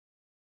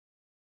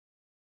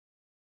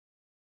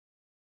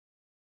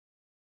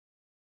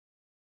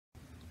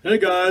Hey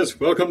guys,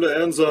 welcome to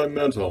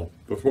ENZYMENTAL.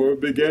 Before we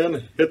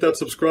begin, hit that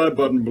subscribe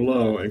button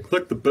below and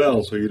click the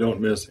bell so you don't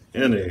miss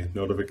any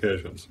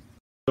notifications.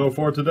 So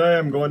for today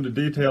I'm going to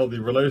detail the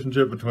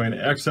relationship between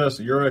excess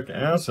uric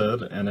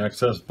acid and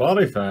excess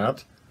body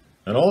fat,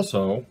 and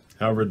also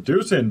how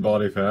reducing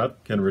body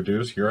fat can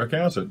reduce uric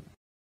acid.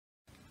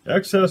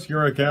 Excess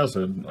uric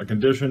acid, a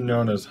condition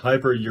known as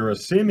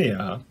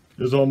hyperuricemia,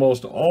 is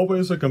almost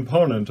always a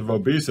component of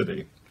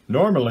obesity.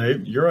 Normally,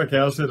 uric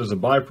acid is a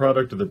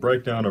byproduct of the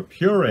breakdown of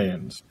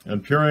purines,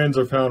 and purines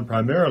are found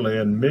primarily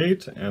in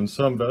meat and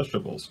some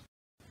vegetables.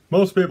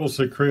 Most people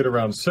secrete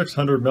around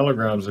 600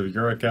 milligrams of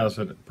uric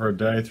acid per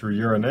day through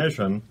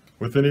urination,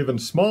 with an even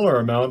smaller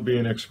amount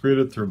being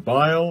excreted through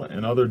bile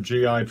and other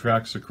GI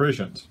tract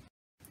secretions.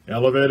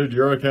 Elevated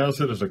uric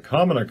acid is a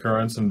common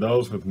occurrence in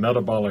those with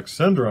metabolic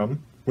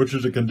syndrome, which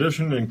is a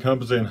condition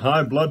encompassing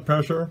high blood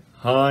pressure,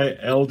 high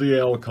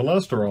LDL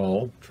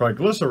cholesterol,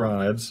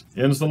 triglycerides,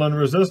 insulin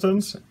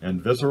resistance,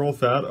 and visceral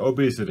fat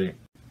obesity.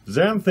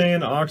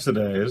 Xanthine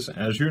oxidase,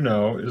 as you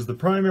know, is the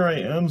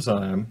primary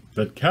enzyme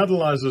that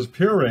catalyzes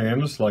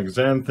purines like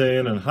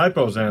xanthine and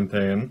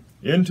hypoxanthine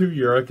into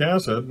uric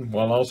acid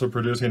while also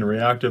producing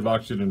reactive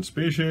oxygen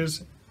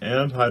species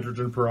and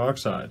hydrogen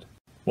peroxide.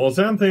 While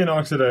xanthine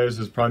oxidase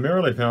is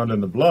primarily found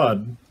in the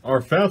blood, our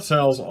fat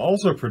cells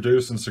also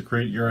produce and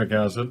secrete uric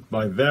acid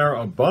by their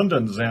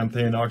abundant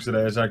xanthine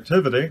oxidase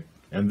activity,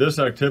 and this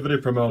activity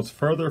promotes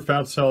further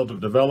fat cell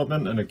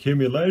development and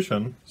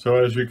accumulation, so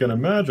as you can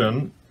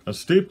imagine, a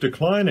steep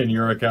decline in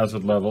uric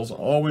acid levels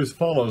always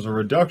follows a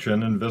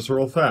reduction in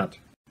visceral fat.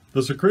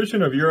 The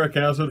secretion of uric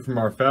acid from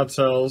our fat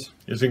cells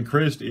is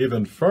increased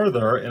even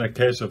further in a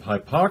case of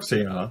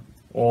hypoxia,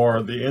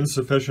 or the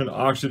insufficient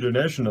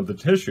oxygenation of the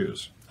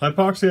tissues.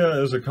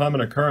 Hypoxia is a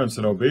common occurrence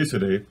in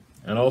obesity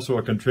and also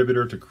a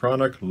contributor to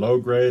chronic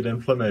low-grade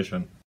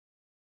inflammation.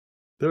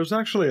 There's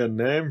actually a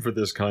name for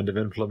this kind of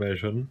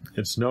inflammation.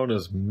 It's known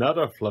as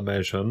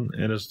metaflammation,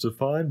 and it's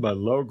defined by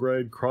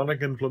low-grade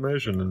chronic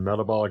inflammation in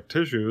metabolic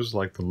tissues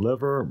like the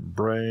liver,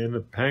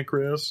 brain,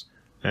 pancreas,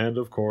 and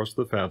of course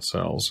the fat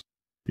cells.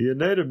 The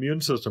innate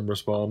immune system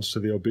responds to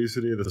the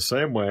obesity the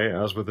same way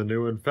as with a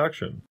new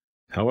infection.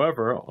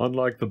 However,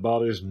 unlike the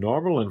body's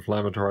normal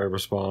inflammatory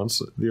response,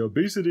 the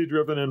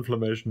obesity-driven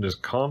inflammation is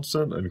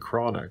constant and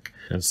chronic,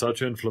 and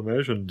such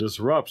inflammation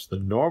disrupts the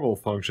normal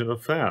function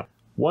of fat.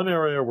 One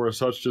area where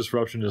such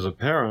disruption is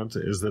apparent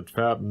is that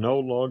fat no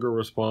longer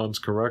responds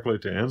correctly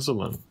to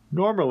insulin.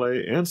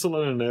 Normally,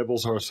 insulin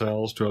enables our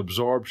cells to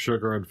absorb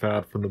sugar and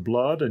fat from the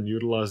blood and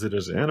utilize it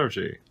as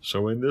energy.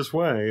 So in this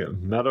way,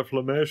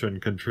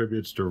 metaflammation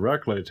contributes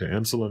directly to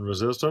insulin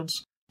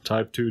resistance,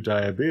 type 2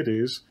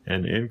 diabetes,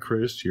 and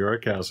increased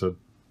uric acid.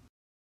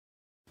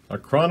 A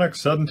chronic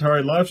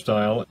sedentary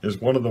lifestyle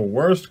is one of the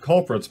worst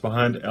culprits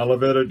behind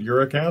elevated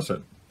uric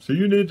acid, so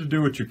you need to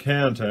do what you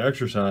can to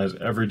exercise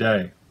every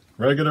day.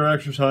 Regular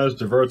exercise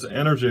diverts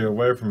energy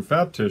away from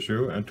fat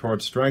tissue and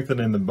towards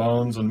strengthening the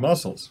bones and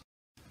muscles,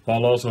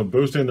 while also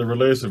boosting the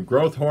release of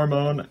growth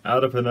hormone,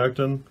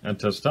 adiponectin, and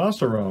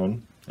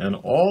testosterone, and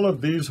all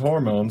of these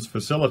hormones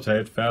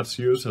facilitate fat's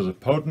use as a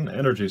potent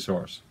energy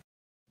source.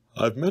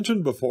 I've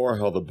mentioned before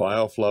how the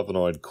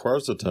bioflavonoid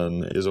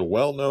quercetin is a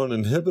well-known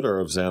inhibitor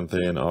of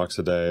xanthine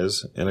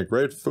oxidase, and a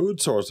great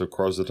food source of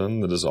quercetin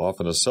that is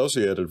often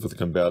associated with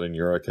combating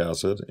uric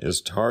acid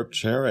is tart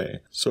cherry.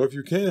 So if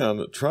you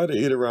can, try to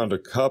eat around a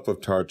cup of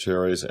tart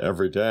cherries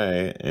every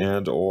day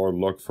and/or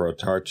look for a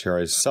tart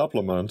cherry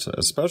supplement,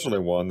 especially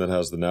one that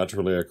has the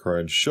naturally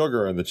occurring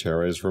sugar in the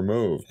cherries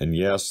removed. And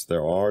yes,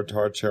 there are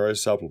tart cherry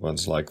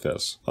supplements like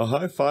this. A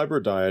high-fiber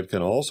diet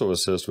can also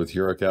assist with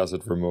uric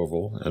acid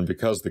removal, and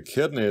because the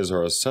kidneys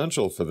are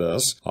essential for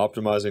this,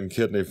 optimizing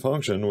kidney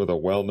function with a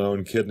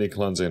well-known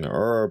kidney-cleansing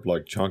herb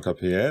like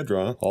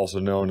Chonca-Piedra, also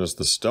known as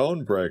the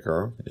stone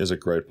breaker, is a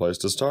great place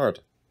to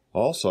start.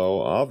 Also,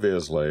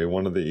 obviously,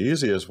 one of the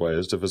easiest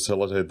ways to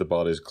facilitate the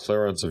body's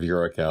clearance of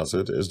uric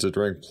acid is to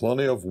drink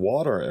plenty of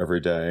water every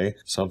day,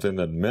 something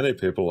that many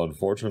people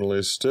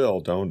unfortunately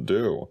still don't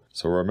do.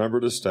 So remember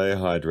to stay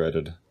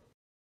hydrated.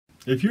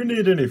 If you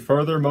need any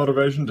further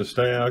motivation to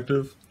stay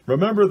active,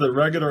 remember that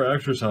regular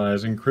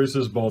exercise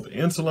increases both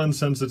insulin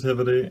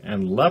sensitivity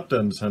and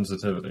leptin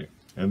sensitivity,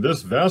 and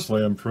this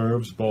vastly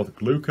improves both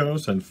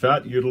glucose and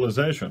fat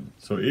utilization.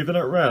 So even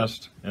at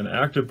rest, an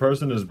active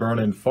person is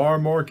burning far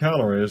more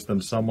calories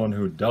than someone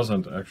who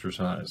doesn't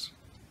exercise.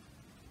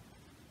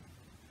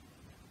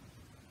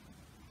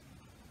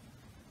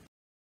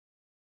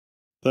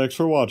 Thanks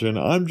for watching.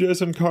 I'm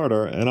Jason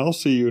Carter, and I'll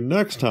see you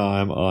next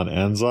time on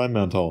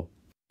ENZYMENTAL.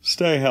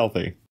 Stay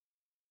healthy.